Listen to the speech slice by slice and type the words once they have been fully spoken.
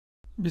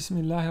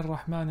Bismillahir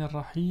Rahmanir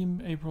Rahim,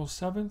 April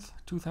 7th,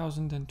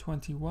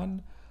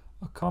 2021.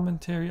 A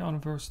commentary on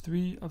verse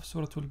 3 of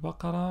Surat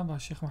al-Baqara by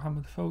Shaykh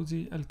Mohamed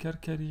Faouzi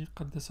al-Karkari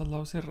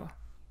Qaddasallahu sirrah.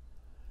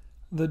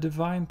 The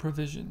divine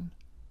provision.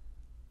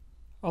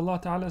 Allah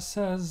Ta'ala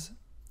says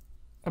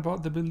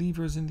about the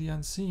believers in the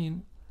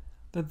unseen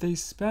that they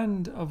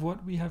spend of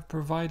what we have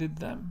provided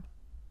them.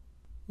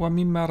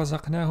 وَمِمَّا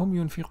رَزَقْنَاهُمْ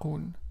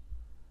يُنْفِقُونَ.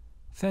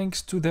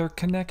 Thanks to their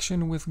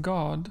connection with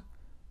God,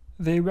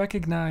 they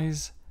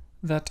recognize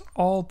that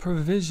all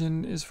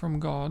provision is from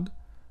God,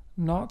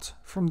 not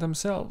from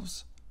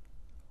themselves.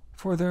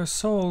 For their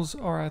souls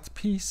are at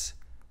peace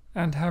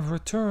and have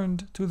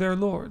returned to their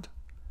Lord.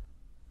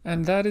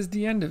 And that is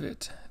the end of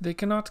it. They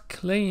cannot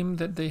claim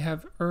that they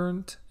have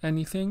earned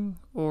anything,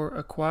 or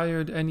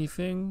acquired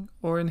anything,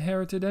 or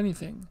inherited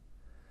anything.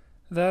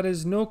 That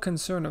is no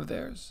concern of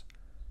theirs.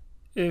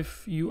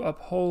 If you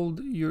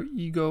uphold your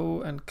ego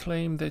and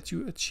claim that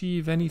you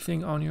achieve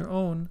anything on your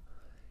own,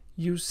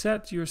 you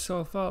set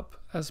yourself up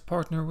as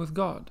partner with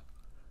God.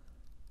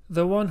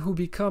 The one who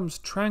becomes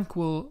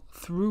tranquil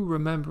through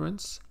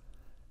remembrance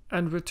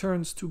and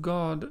returns to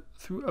God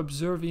through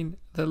observing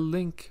the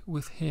link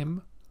with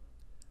Him,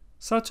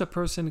 such a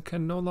person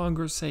can no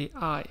longer say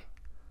I,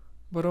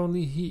 but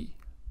only he.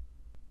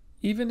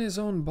 Even his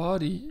own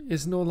body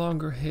is no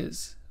longer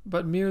his,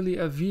 but merely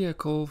a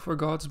vehicle for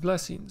God's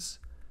blessings.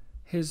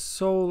 His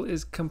soul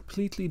is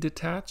completely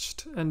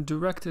detached and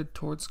directed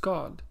towards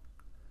God.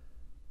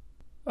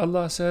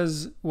 Allah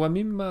says,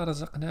 وَمِمَّا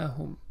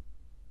رَزَقْنَاهُمْ,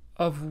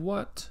 of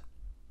what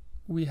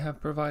we have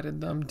provided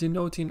them,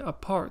 denoting a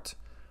part,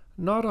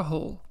 not a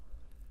whole.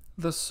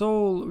 The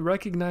soul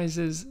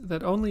recognizes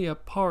that only a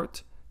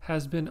part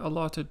has been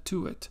allotted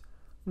to it,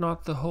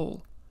 not the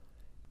whole.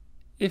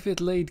 If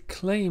it laid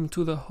claim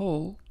to the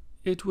whole,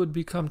 it would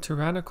become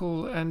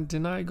tyrannical and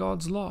deny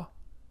God's law.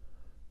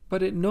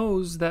 But it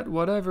knows that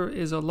whatever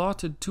is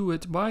allotted to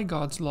it by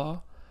God's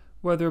law,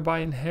 whether by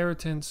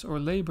inheritance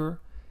or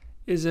labor,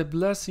 is a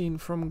blessing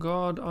from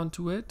God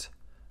unto it,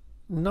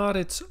 not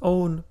its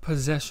own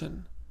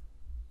possession.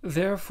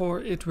 Therefore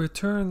it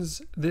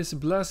returns this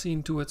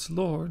blessing to its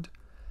Lord,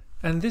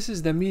 and this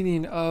is the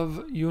meaning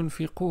of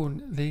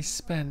yunfiqun, they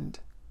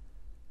spend.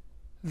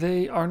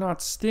 They are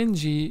not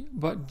stingy,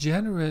 but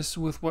generous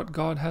with what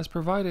God has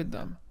provided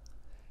them.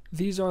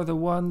 These are the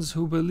ones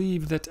who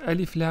believe that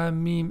Alif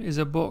Lam Mim is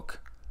a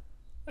book,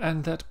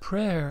 and that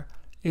prayer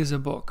is a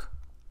book.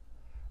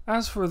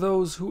 As for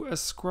those who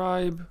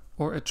ascribe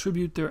or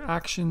attribute their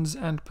actions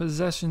and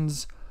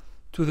possessions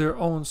to their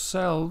own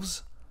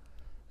selves,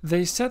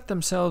 they set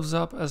themselves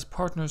up as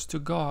partners to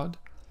God,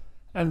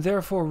 and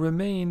therefore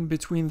remain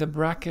between the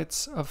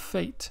brackets of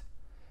fate,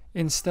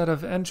 instead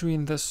of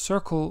entering the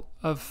circle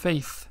of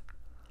faith.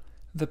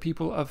 The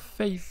people of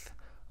faith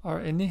are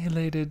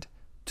annihilated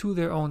to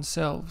their own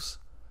selves,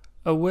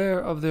 aware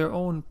of their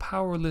own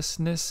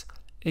powerlessness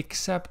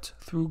except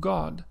through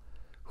God,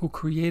 who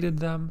created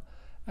them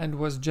and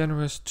was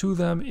generous to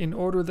them in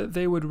order that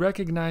they would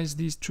recognize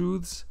these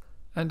truths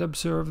and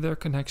observe their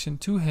connection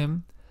to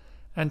Him,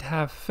 and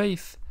have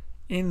faith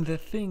in the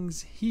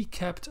things He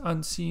kept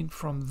unseen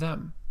from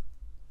them.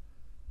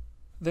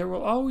 There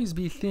will always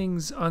be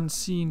things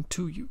unseen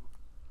to you.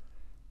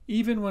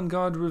 Even when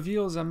God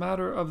reveals a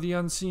matter of the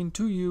unseen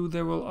to you,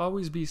 there will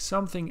always be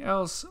something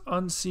else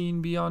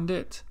unseen beyond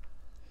it.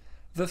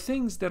 The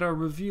things that are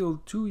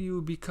revealed to you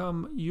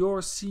become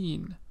your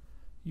seen,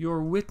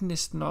 your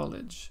witnessed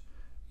knowledge,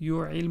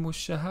 your ilm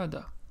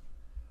al-shahada.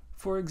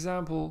 For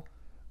example,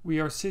 we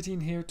are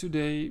sitting here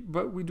today,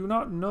 but we do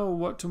not know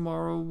what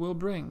tomorrow will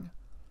bring.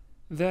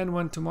 Then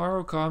when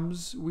tomorrow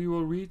comes, we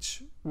will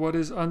reach what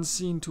is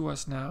unseen to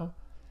us now,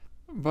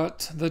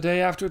 but the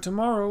day after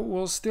tomorrow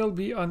will still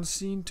be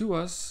unseen to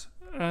us,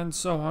 and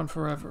so on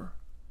forever.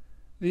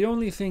 The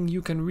only thing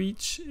you can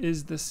reach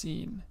is the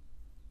seen,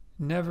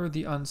 never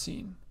the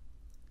unseen.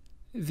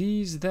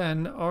 These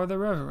then are the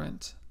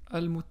reverent,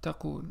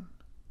 al-muttaqun.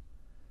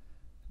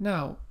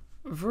 Now,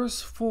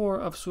 verse 4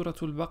 of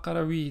Surat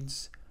al-Baqara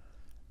reads,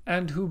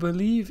 and who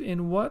believe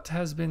in what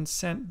has been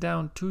sent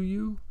down to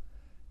you,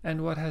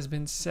 and what has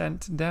been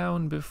sent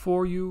down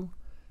before you,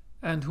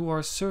 and who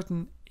are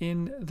certain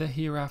in the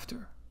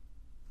hereafter.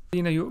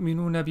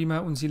 يؤمنون بما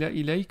أنزل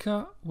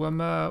إليك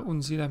وما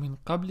أنزل من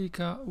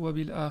قبلك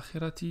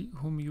وبالآخرة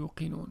هم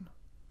يوقنون.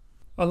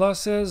 Allah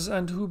says,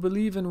 and who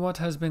believe in what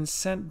has been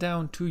sent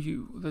down to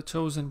you, the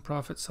chosen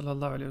Prophet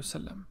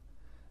ﷺ.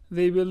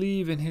 They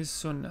believe in his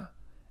sunnah,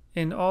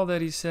 in all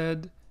that he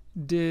said,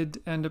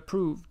 did, and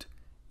approved,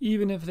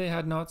 even if they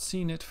had not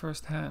seen it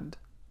firsthand.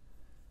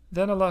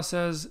 Then Allah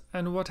says,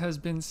 and what has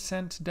been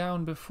sent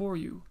down before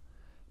you,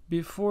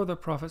 before the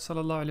Prophet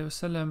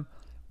ﷺ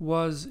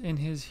was in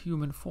his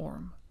human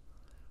form.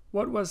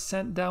 What was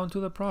sent down to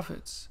the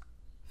prophets?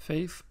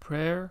 Faith,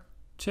 prayer,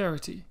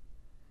 charity.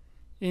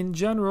 In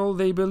general,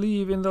 they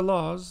believe in the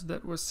laws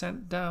that were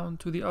sent down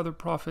to the other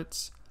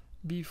prophets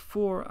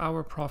before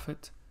our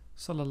Prophet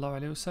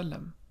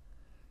ﷺ.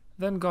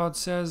 Then God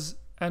says,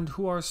 and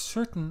who are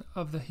certain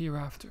of the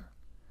hereafter.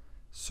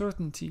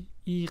 Certainty,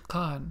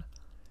 iqan,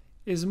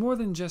 is more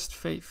than just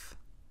faith.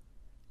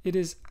 It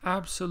is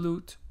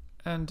absolute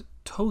and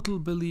total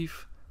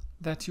belief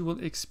that you will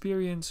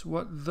experience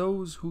what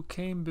those who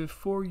came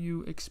before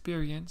you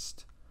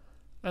experienced,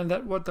 and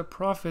that what the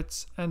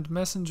prophets and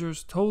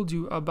messengers told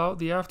you about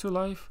the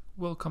afterlife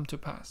will come to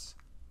pass.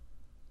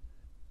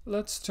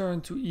 Let's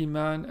turn to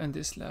Iman and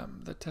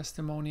Islam, the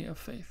testimony of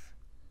faith.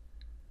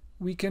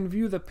 We can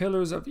view the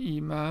pillars of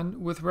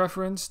Iman with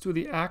reference to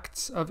the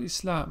acts of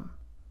Islam.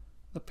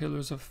 The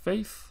pillars of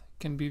faith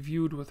can be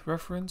viewed with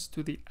reference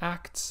to the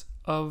acts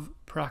of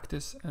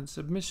practice and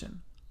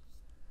submission.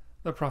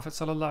 The Prophet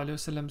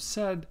ﷺ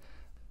said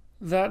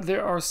that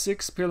there are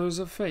 6 pillars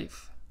of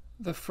faith.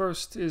 The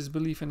first is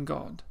belief in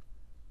God.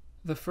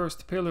 The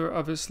first pillar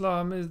of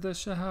Islam is the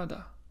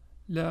Shahada,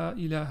 La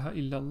ilaha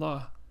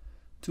illallah,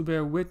 to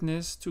bear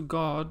witness to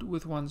God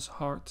with one's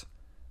heart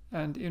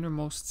and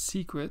innermost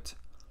secret,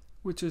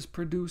 which is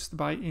produced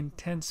by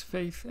intense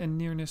faith and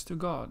nearness to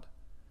God,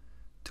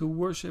 to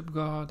worship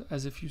God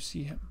as if you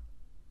see Him.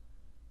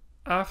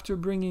 After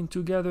bringing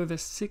together the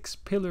 6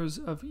 pillars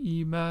of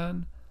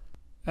Iman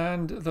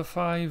and the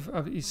 5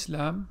 of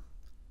Islam,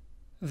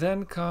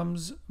 then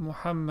comes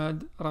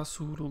Mohamed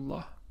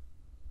Rasulullah,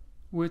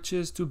 which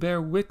is to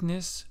bear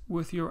witness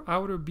with your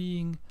outer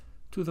being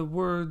to the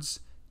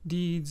words,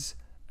 deeds,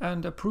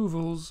 and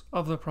approvals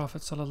of the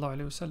Prophet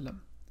ﷺ.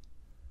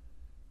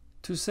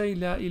 To say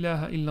La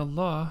ilaha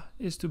illallah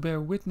is to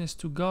bear witness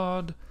to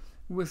God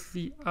with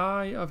the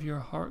eye of your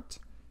heart,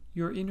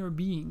 your inner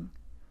being,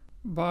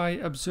 by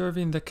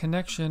observing the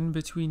connection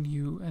between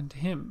you and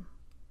Him.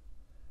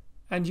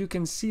 And you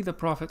can see the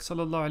Prophet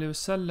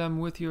ﷺ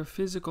with your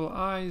physical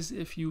eyes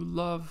if you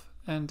love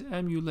and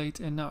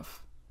emulate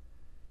enough.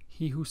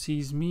 He who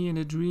sees me in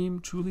a dream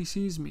truly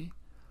sees me,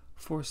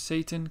 for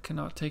Satan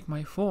cannot take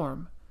my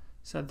form,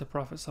 said the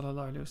Prophet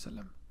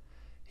ﷺ.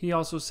 He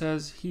also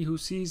says, he who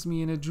sees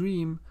me in a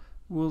dream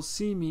will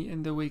see me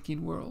in the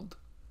waking world.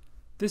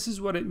 This is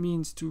what it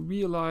means to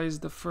realize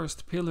the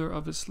first pillar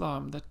of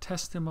Islam, the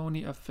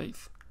testimony of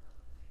faith.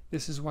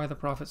 This is why the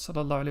Prophet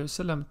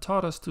ﷺ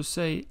taught us to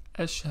say,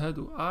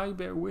 Ashhadu, I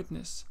bear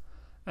witness,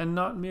 and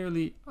not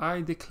merely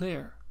I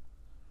declare.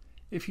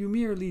 If you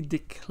merely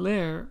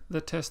declare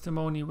the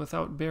testimony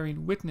without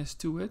bearing witness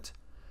to it,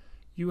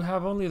 you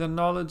have only the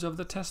knowledge of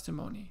the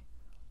testimony,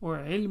 or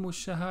ilmu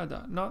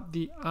shahada, not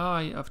the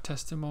eye of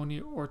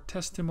testimony or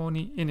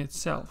testimony in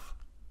itself.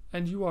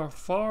 And you are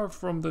far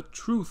from the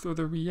truth or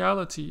the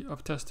reality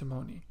of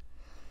testimony.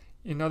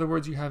 In other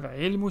words, you have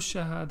ilmu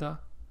shahada,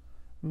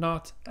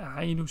 not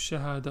ainu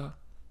shahada,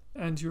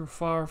 and you're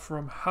far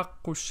from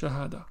haqqu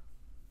shahada.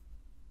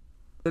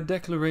 The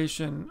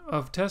declaration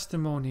of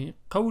testimony,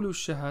 qawlu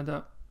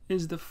shahada,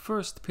 is the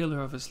first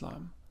pillar of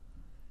Islam.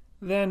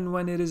 Then,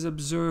 when it is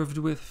observed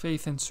with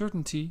faith and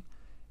certainty,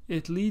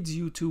 it leads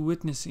you to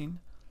witnessing,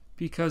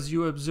 because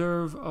you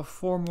observe a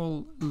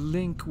formal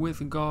link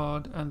with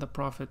God and the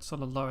Prophet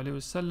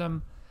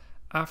ﷺ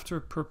after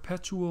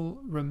perpetual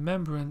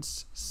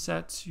remembrance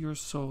sets your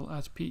soul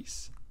at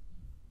peace.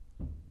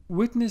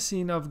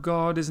 Witnessing of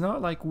God is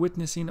not like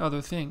witnessing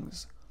other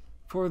things,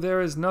 for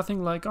there is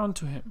nothing like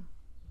unto Him.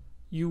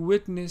 You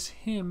witness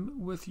Him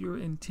with your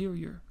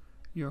interior,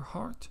 your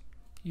heart,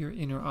 your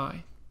inner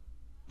eye.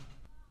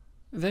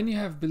 Then you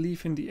have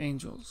belief in the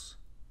angels.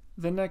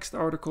 The next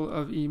article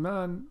of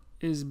Iman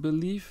is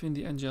belief in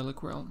the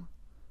angelic realm.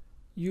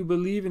 You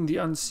believe in the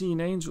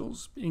unseen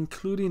angels,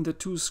 including the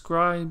 2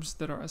 scribes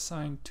that are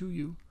assigned to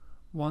you,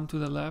 one to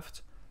the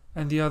left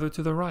and the other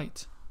to the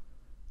right.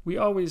 We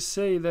always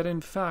say that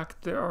in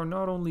fact there are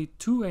not only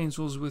 2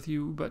 angels with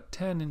you, but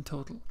 10 in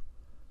total.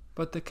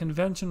 But the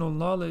conventional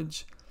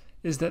knowledge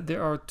is that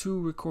there are 2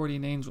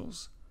 recording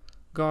angels.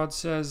 God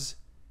says,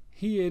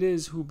 He it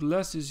is who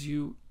blesses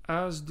you,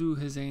 as do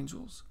His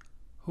angels.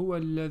 هُوَ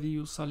الَّذِي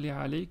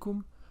يُصَلِّي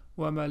عَلَيْكُمْ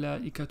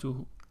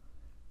وَمَلَائِكَتُهُ.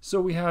 So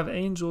we have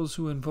angels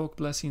who invoke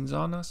blessings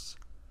on us,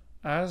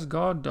 as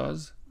God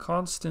does,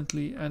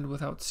 constantly and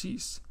without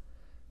cease,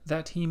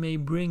 that He may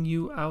bring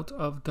you out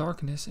of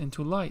darkness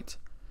into light.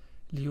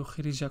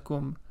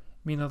 لِيُخْرِجَكُمْ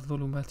مِنَ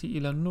الظُّلُمَاتِ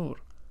إِلَى النُّورِ.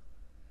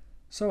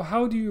 So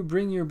how do you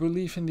bring your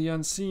belief in the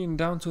unseen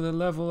down to the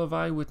level of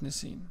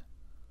eyewitnessing?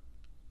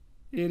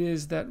 It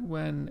is that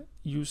when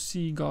you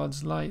see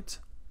God's light,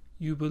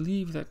 you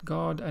believe that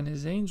God and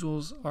His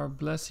angels are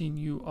blessing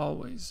you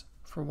always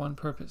for one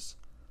purpose,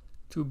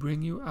 to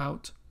bring you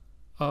out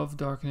of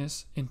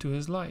darkness into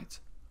His light.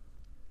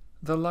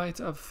 The light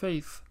of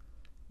faith,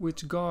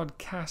 which God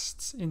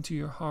casts into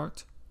your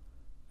heart,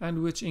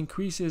 and which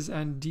increases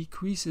and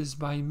decreases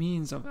by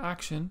means of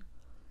action,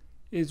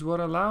 is what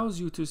allows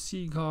you to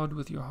see God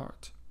with your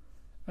heart,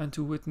 and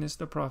to witness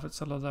the Prophet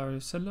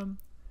ﷺ,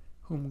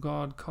 whom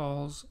God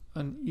calls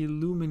an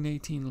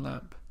illuminating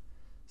lamp,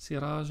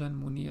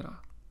 Sirajan Munira,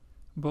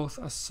 both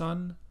a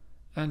sun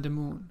and a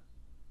moon.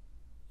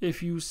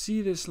 If you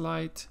see this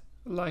light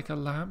like a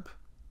lamp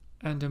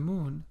and a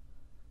moon,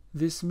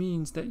 this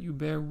means that you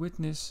bear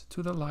witness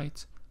to the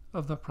light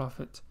of the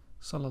Prophet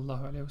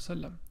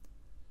ﷺ.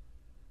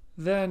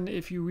 Then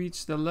if you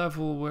reach the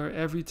level where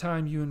every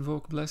time you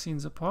invoke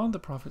blessings upon the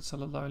Prophet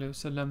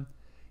ﷺ,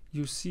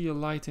 you see a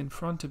light in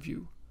front of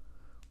you,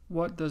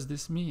 what does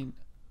this mean?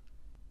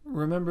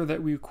 Remember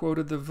that we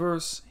quoted the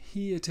verse,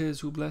 "He it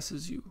is who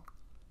blesses you,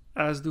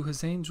 as do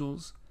his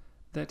angels,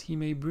 that he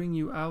may bring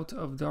you out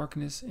of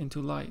darkness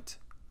into light."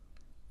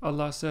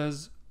 Allah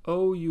says,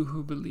 "O you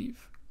who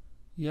believe,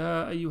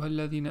 Ya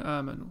ayyuhalladhina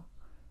amanu,"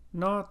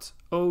 not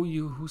 "O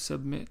you who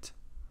submit."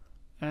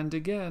 And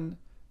again,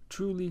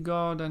 truly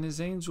God and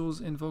his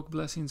angels invoke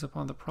blessings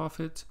upon the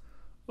Prophet.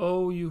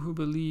 O you who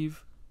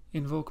believe,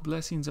 invoke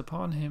blessings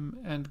upon him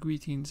and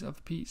greetings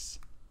of peace.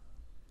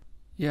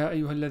 Ya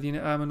ayyuhalladhina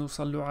amanu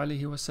sallu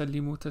alayhi wa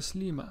sallimu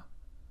taslima.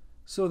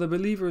 So the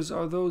believers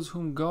are those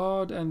whom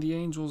God and the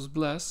angels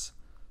bless,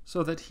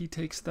 so that he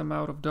takes them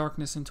out of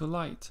darkness into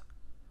light.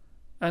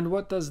 And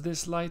what does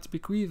this light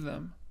bequeath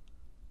them?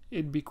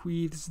 It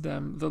bequeaths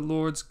them the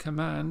Lord's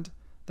command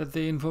that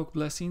they invoke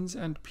blessings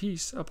and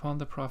peace upon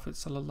the Prophet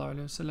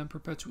ﷺ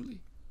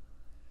perpetually.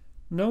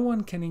 No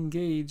one can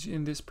engage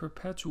in this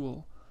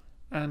perpetual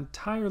and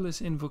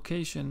tireless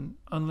invocation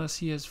unless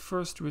he has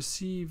first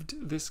received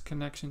this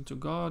connection to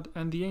God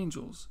and the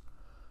angels.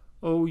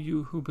 O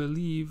you who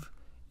believe,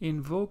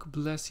 invoke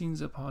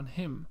blessings upon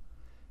him.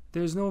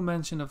 There's no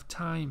mention of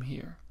time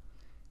here,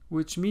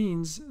 which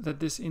means that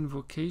this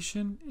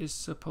invocation is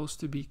supposed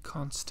to be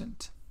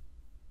constant.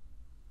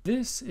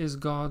 This is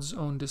God's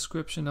own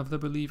description of the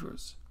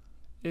believers.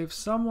 If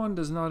someone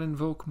does not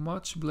invoke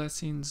much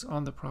blessings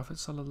on the Prophet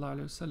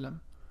ﷺ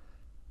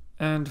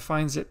and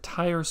finds it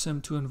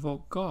tiresome to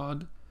invoke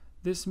God,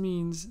 this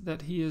means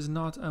that he is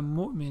not a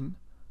mu'min,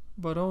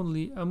 but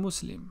only a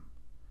Muslim.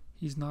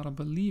 He's not a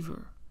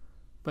believer,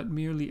 but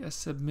merely a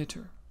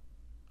submitter.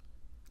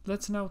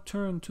 Let's now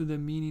turn to the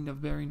meaning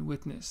of bearing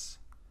witness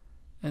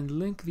and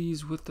link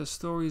these with the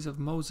stories of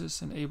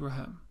Moses and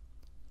Abraham.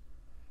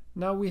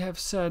 Now we have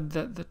said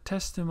that the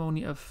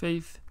testimony of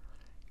faith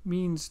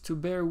means to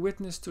bear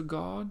witness to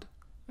God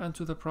and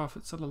to the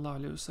Prophet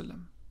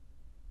ﷺ.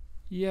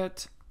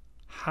 Yet,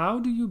 how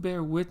do you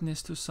bear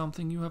witness to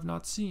something you have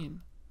not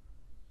seen?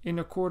 In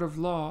a court of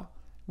law,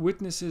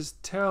 witnesses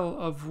tell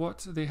of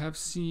what they have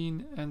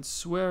seen and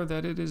swear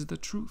that it is the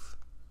truth.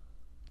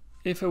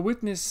 If a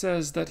witness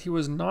says that he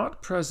was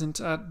not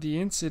present at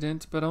the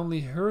incident but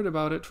only heard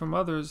about it from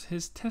others,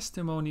 his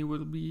testimony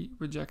will be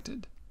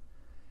rejected.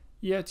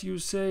 Yet you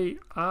say,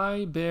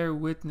 "I bear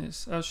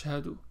witness,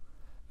 ashhadu,"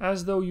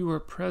 as though you were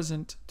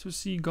present to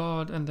see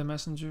God and the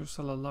Messenger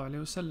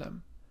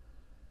ﷺ.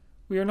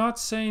 We are not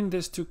saying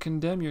this to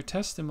condemn your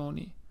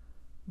testimony,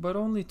 but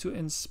only to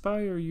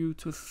inspire you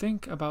to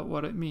think about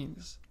what it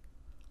means.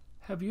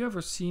 Have you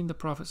ever seen the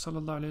Prophet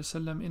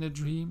ﷺ in a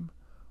dream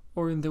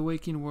or in the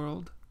waking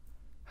world?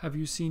 Have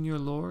you seen your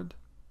Lord?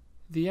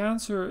 The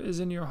answer is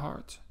in your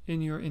heart,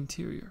 in your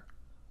interior,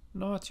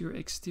 not your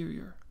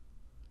exterior.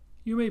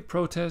 You may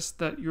protest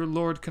that your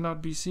Lord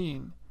cannot be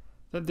seen,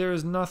 that there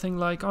is nothing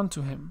like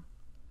unto him.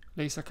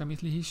 لَيْسَ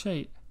كَمِثْلِهِ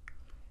شَيْءٍ.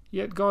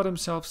 Yet God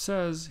himself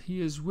says he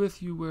is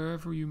with you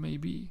wherever you may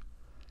be.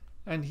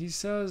 And he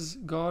says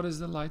God is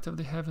the light of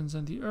the heavens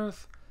and the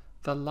earth,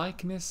 the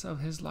likeness of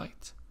his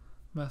light.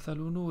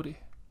 مَثَلُ نُورِهِ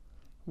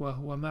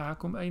وَهُوَ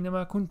مَعَكُمْ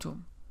أَيْنَمَا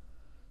كُنْتُمْ.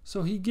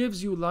 So he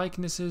gives you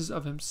likenesses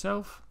of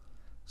himself,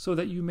 so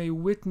that you may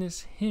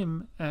witness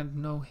him and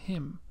know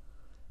him,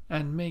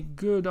 and make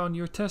good on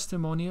your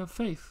testimony of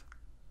faith.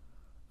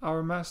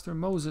 Our master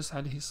Moses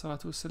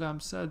ﷺ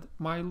said,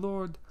 "My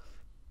Lord,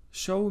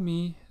 show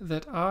me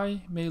that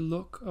I may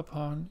look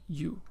upon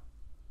you."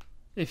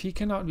 If he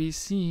cannot be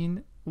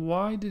seen,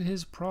 why did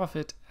his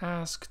prophet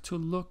ask to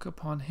look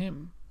upon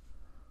him?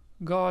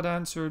 God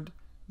answered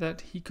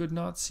that he could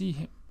not see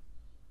him,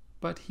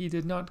 but he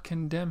did not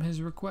condemn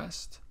his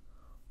request,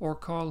 or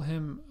call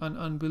him an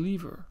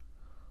unbeliever,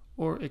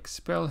 or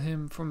expel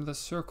him from the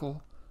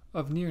circle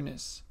of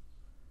nearness.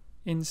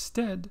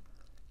 Instead,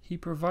 he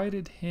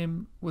provided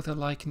him with a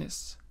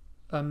likeness,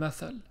 a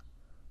mathal.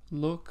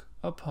 Look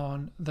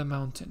upon the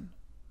mountain.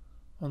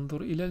 انظر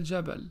إلى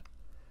الجبل.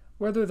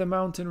 Whether the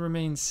mountain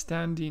remains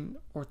standing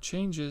or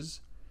changes,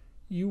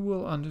 you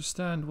will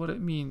understand what it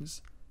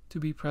means to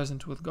be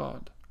present with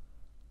God.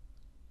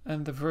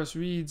 And the verse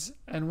reads,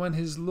 "And when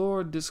his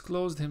Lord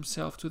disclosed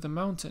himself to the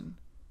mountain,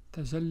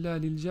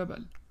 تَجَلَّى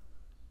لِلْجَبَلِ,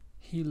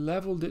 he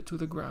leveled it to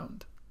the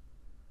ground.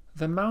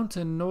 The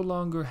mountain no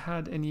longer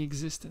had any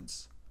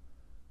existence.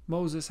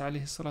 Moses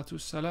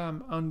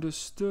ﷺ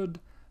understood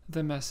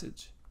the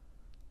message,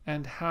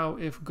 and how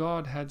if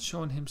God had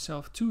shown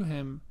himself to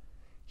him,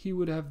 he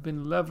would have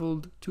been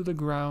leveled to the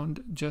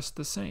ground just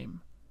the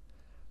same.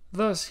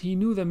 Thus he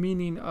knew the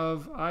meaning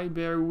of "I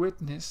bear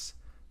witness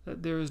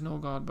that there is no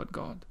God but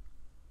God."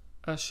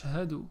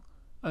 Ashhadu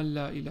an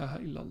la ilaha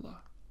illallah.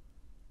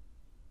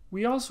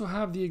 We also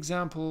have the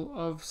example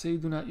of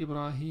Sayyiduna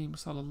Ibrahim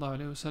sallallahu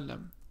alayhi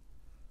wasallam.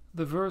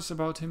 The verse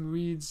about him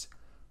reads,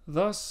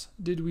 "Thus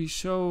did we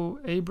show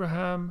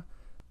Abraham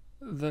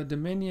the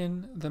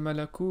dominion, the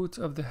malakut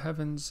of the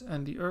heavens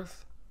and the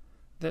earth,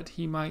 that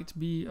he might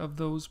be of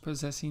those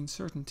possessing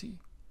certainty."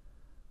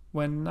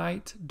 When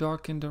night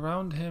darkened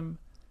around him,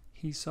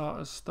 he saw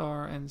a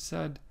star and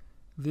said,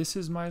 "This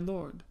is my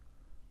Lord."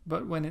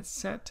 But when it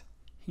set,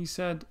 he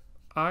said,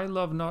 "I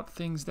love not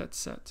things that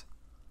set."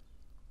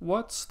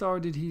 What star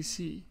did he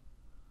see?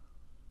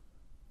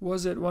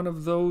 Was it one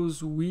of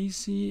those we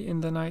see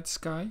in the night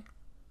sky?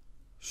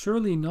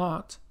 Surely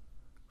not,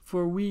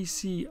 for we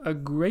see a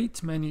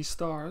great many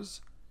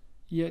stars,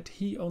 yet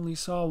he only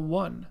saw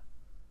one.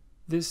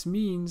 This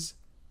means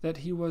that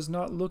he was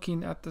not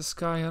looking at the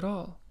sky at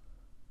all,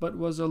 but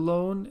was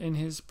alone in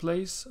his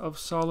place of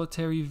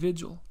solitary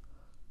vigil,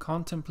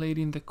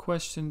 contemplating the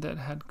question that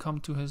had come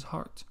to his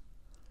heart.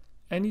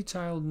 Any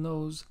child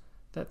knows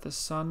that the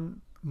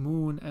sun,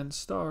 moon, and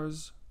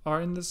stars are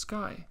in the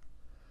sky.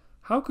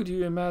 How could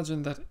you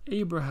imagine that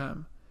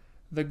Abraham,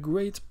 the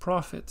great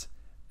prophet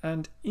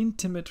and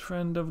intimate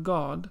friend of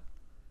God,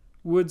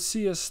 would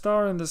see a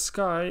star in the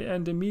sky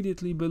and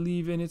immediately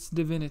believe in its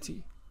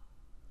divinity?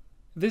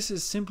 This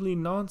is simply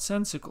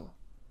nonsensical.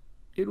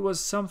 It was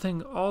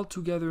something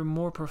altogether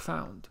more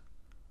profound.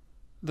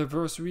 The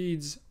verse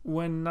reads,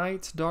 "When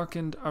night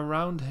darkened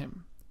around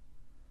him,"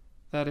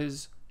 that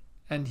is,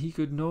 and he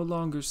could no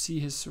longer see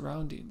his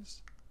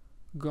surroundings.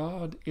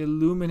 God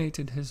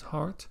illuminated his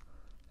heart,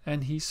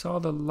 and he saw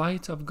the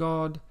light of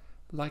God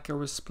like a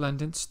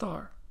resplendent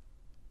star.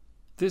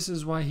 This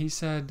is why he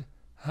said,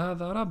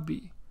 "Hada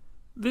Rabbi,"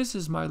 this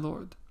is my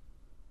Lord.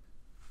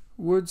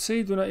 Would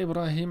Sayyiduna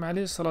Ibrahim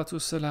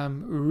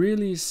ﷺ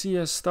really see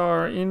a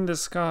star in the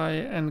sky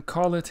and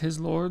call it his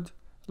Lord,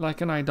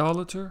 like an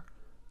idolater?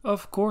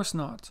 Of course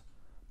not.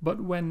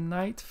 But when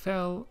night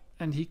fell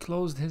and he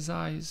closed his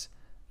eyes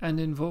and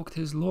invoked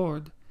his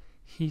Lord,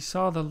 he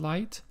saw the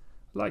light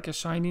like a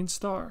shining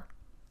star.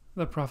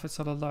 The Prophet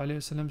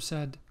ﷺ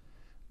said,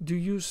 "Do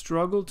you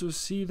struggle to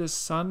see the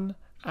sun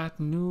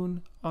at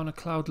noon on a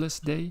cloudless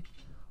day,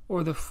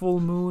 or the full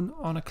moon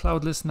on a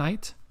cloudless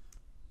night?"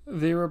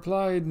 They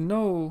replied,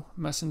 "No,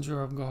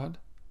 Messenger of God."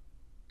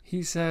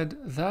 He said,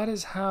 "That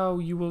is how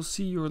you will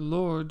see your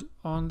Lord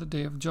on the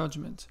day of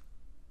judgment."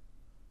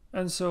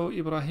 And so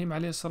Ibrahim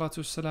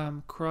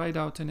ﷺ cried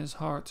out in his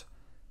heart,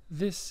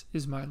 "This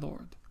is my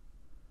Lord."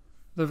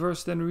 The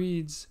verse then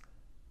reads,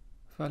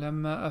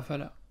 فَلَمَّا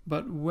أَفَلَ,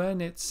 but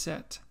when it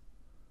set,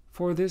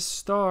 for this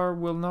star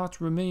will not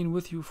remain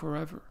with you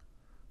forever,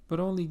 but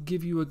only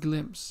give you a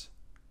glimpse.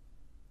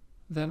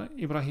 Then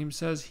Ibrahim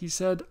says, he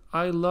said,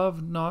 "I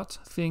love not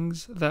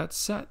things that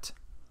set.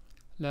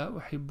 لَا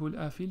أُحِبُّ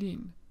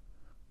الْآفِلِينَ."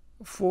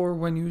 For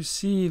when you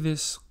see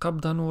this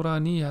qabda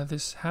nuraniya,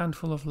 this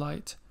handful of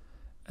light,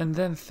 and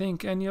then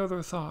think any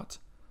other thought,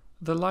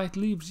 the light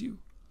leaves you.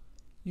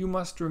 You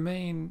must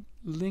remain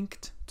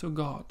linked to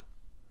God.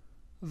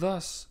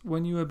 Thus,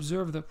 when you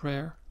observe the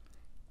prayer,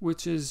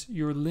 which is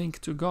your link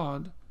to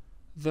God,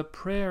 the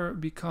prayer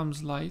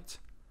becomes light.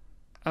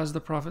 As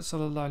the Prophet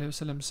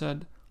ﷺ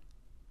said,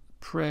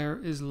 prayer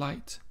is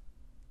light,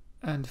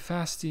 and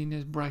fasting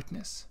is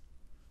brightness.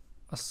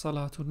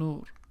 As-salatu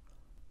nur.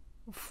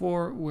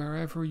 For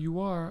wherever you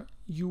are,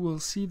 you will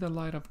see the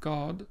light of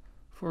God,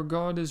 for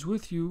God is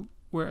with you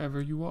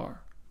wherever you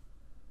are.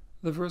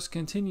 The verse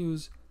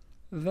continues,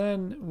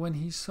 "Then when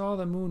he saw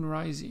the moon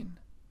rising,"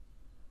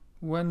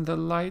 when the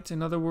light,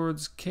 in other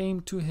words,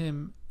 came to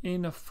him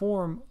in a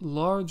form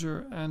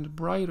larger and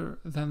brighter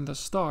than the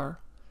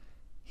star,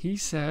 he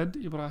said,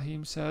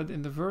 Ibrahim said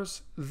in the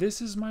verse, "This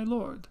is my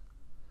Lord."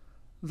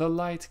 The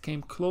light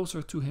came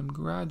closer to him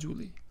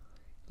gradually,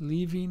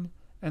 leaving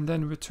and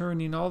then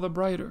returning all the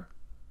brighter.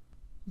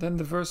 Then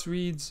the verse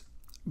reads,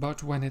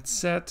 "But when it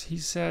set, he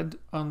said,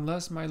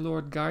 unless my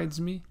Lord guides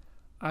me,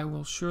 I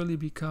will surely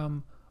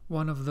become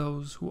one of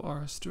those who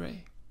are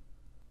astray."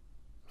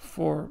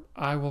 For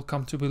I will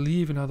come to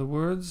believe, in other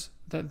words,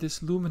 that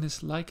this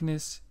luminous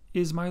likeness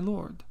is my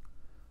Lord,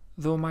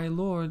 though my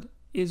Lord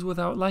is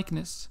without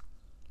likeness.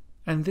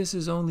 And this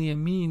is only a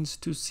means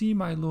to see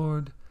my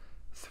Lord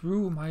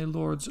through my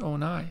Lord's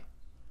own eye,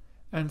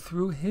 and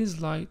through his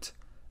light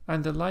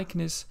and the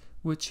likeness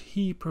which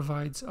he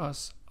provides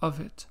us of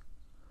it.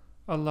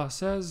 Allah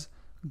says,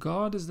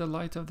 "God is the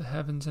light of the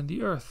heavens and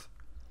the earth.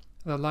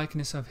 The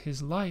likeness of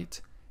his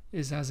light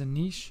is as a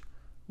niche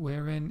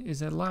wherein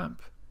is a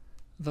lamp.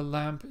 The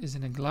lamp is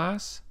in a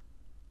glass.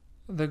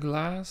 The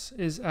glass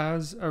is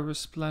as a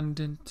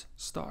resplendent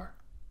star."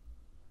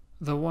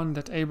 The one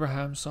that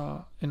Abraham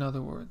saw, in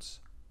other words.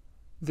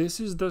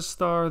 This is the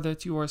star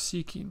that you are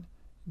seeking,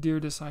 dear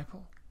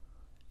disciple.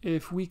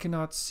 If we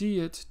cannot see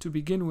it to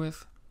begin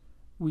with,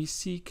 we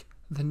seek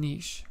the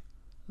niche,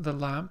 the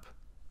lamp,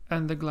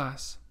 and the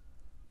glass,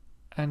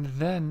 and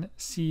then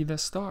see the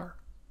star.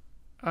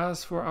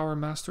 As for our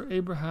master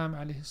Abraham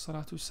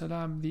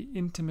ﷺ, the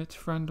intimate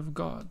friend of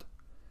God,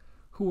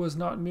 who was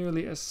not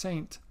merely a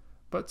saint,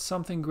 but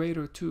something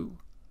greater too,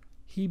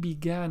 he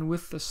began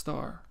with the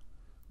star,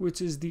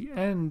 which is the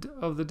end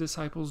of the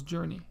disciples'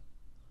 journey.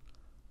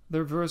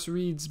 The verse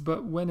reads,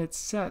 "But when it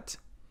set,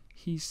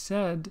 he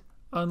said,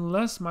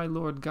 unless my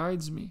Lord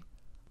guides me,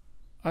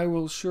 I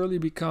will surely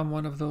become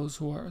one of those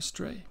who are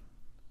astray."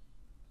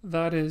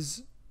 That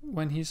is,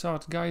 when he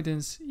sought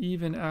guidance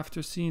even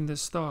after seeing the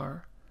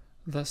star,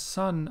 the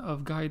sun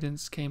of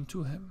guidance came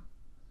to him.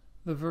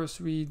 The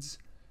verse reads,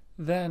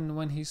 Then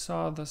when he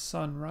saw the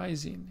sun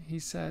rising, he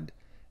said,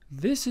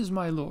 This is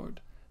my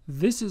Lord,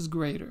 this is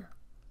greater.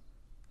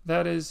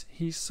 That is,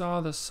 he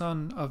saw the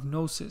sun of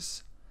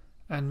gnosis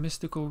and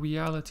mystical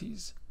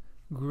realities,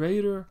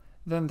 greater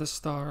than the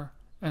star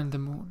and the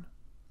moon.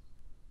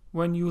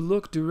 When you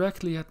look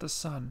directly at the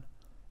sun,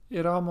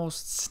 it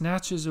almost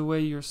snatches away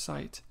your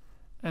sight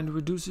and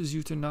reduces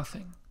you to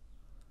nothing.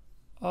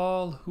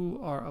 All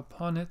who are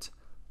upon it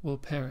will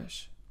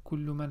perish.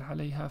 كُلُّ مَنْ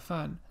عَلَيْهَا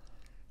فَانٍ.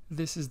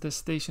 This is the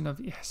station of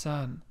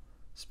ihsan,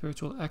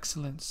 spiritual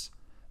excellence,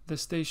 the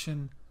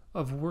station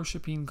of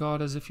worshipping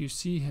God as if you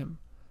see Him.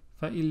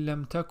 فَإِن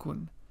لَمْ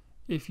تَكُنْ.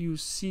 If you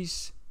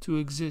cease to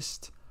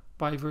exist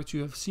by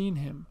virtue of seeing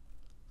Him,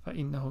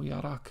 فَإِنَّهُ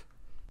يَرَاكَ.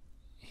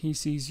 He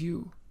sees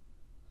you.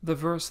 The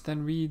verse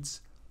then reads,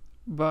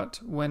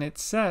 But when it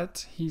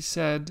set, he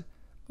said,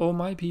 O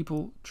my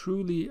people,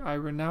 truly I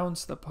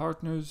renounce the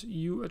partners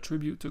you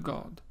attribute to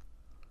God.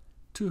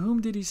 To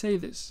whom did he say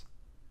this?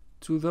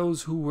 To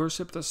those who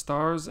worship the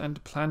stars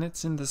and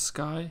planets in the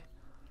sky?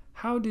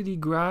 How did he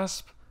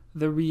grasp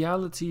the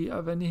reality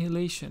of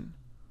annihilation?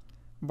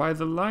 By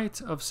the light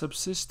of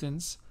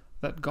subsistence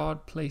that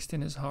God placed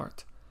in his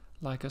heart,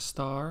 like a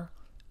star,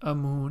 a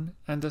moon,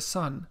 and a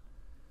sun,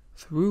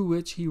 through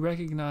which he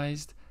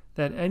recognized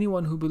that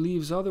anyone who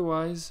believes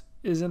otherwise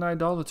is an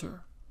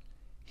idolater.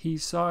 He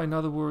saw, in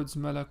other words,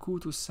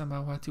 malakutu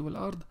samawati wal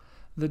ard,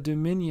 the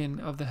dominion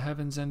of the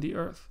heavens and the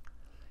earth.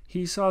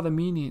 He saw the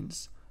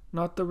meanings,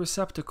 not the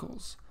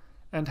receptacles,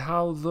 and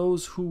how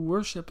those who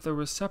worship the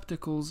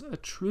receptacles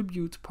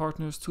attribute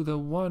partners to the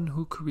one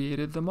who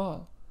created them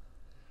all.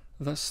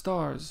 The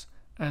stars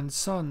and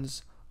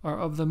suns are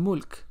of the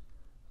mulk,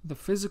 the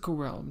physical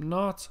realm,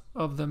 not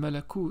of the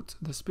malakut,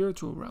 the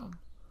spiritual realm.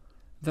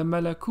 The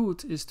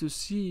malakut is to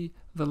see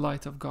the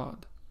light of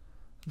God.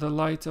 The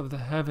light of the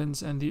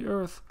heavens and the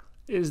earth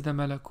is the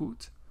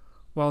malakut,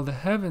 while the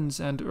heavens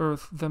and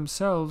earth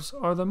themselves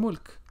are the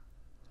mulk.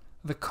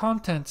 The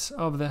contents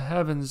of the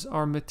heavens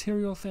are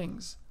material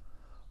things,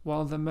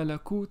 while the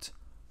malakut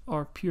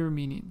are pure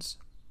meanings.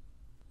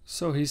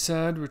 So he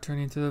said,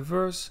 returning to the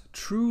verse,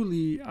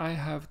 Truly I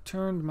have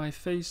turned my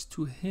face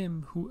to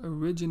him who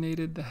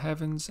originated the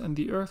heavens and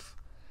the earth,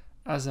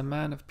 as a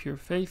man of pure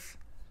faith,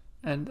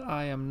 and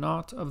I am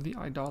not of the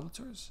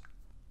idolaters.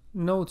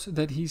 Note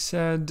that he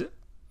said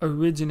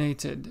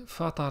originated,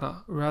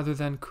 fatara, rather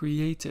than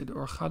created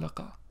or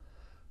khalaqa.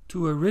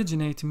 To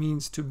originate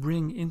means to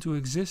bring into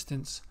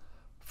existence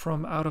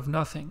from out of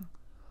nothing,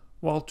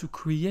 while to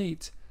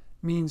create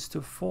means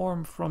to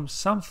form from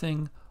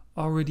something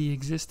already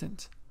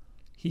existent.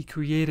 He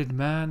created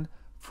man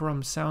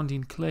from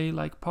sounding clay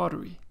like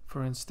pottery,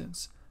 for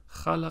instance.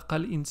 خَلَقَ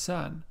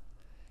الْإِنسَانِ.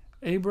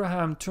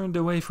 Abraham turned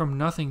away from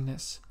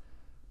nothingness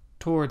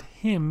toward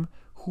him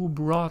who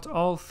brought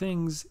all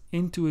things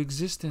into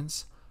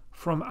existence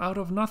from out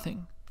of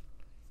nothing.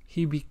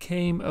 He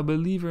became a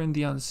believer in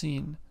the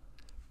unseen.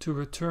 To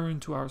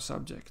return to our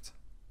subject.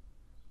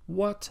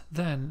 What,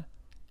 then,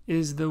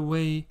 is the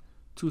way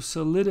to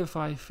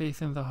solidify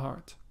faith in the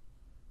heart?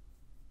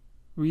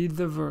 Read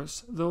the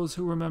verse, those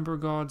who remember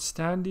God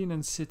standing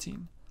and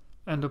sitting,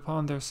 and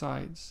upon their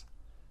sides,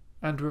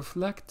 and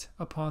reflect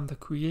upon the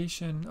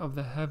creation of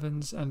the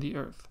heavens and the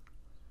earth.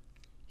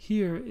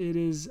 Here it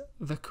is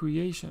the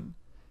creation,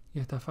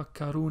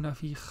 يَتَفَكَّرُونَ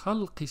فِي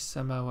خَلْقِ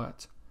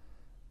السَّمَاوَاتِ,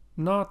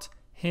 not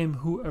him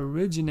who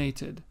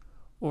originated,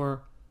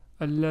 or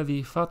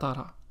الَّذِي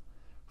فَطَرَ.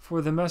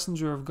 For the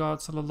Messenger of God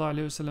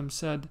ﷺ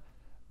said,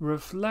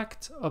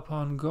 Reflect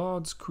upon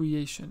God's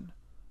creation,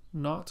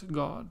 not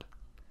God.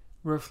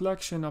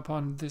 Reflection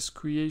upon this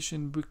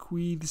creation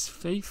bequeaths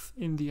faith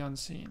in the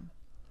unseen.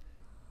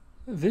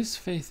 This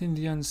faith in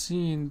the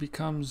unseen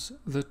becomes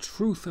the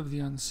truth of the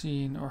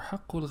unseen, or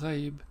haqqul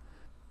ghayb,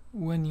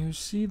 when you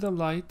see the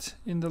light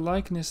in the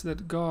likeness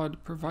that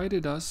God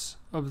provided us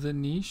of the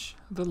niche,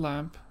 the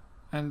lamp,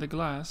 and the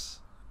glass,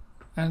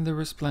 and the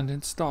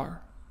resplendent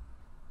star.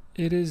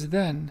 It is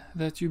then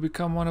that you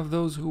become one of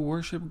those who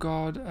worship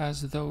God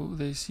as though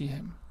they see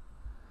Him.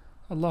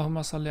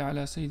 اللهم صل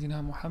على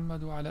سيدنا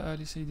محمد وعلى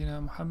آل سيدنا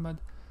محمد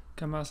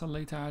كما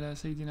صليت على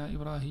سيدنا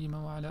إبراهيم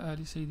وعلى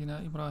آل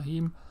سيدنا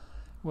إبراهيم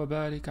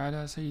وبارك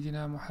على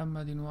سيدنا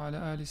محمد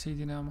وعلى آل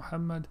سيدنا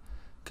محمد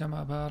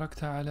كما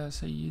باركت على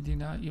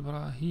سيدنا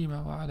إبراهيم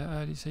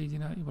وعلى آل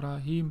سيدنا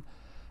إبراهيم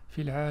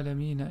في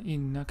العالمين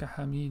إنك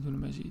حميد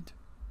مجيد.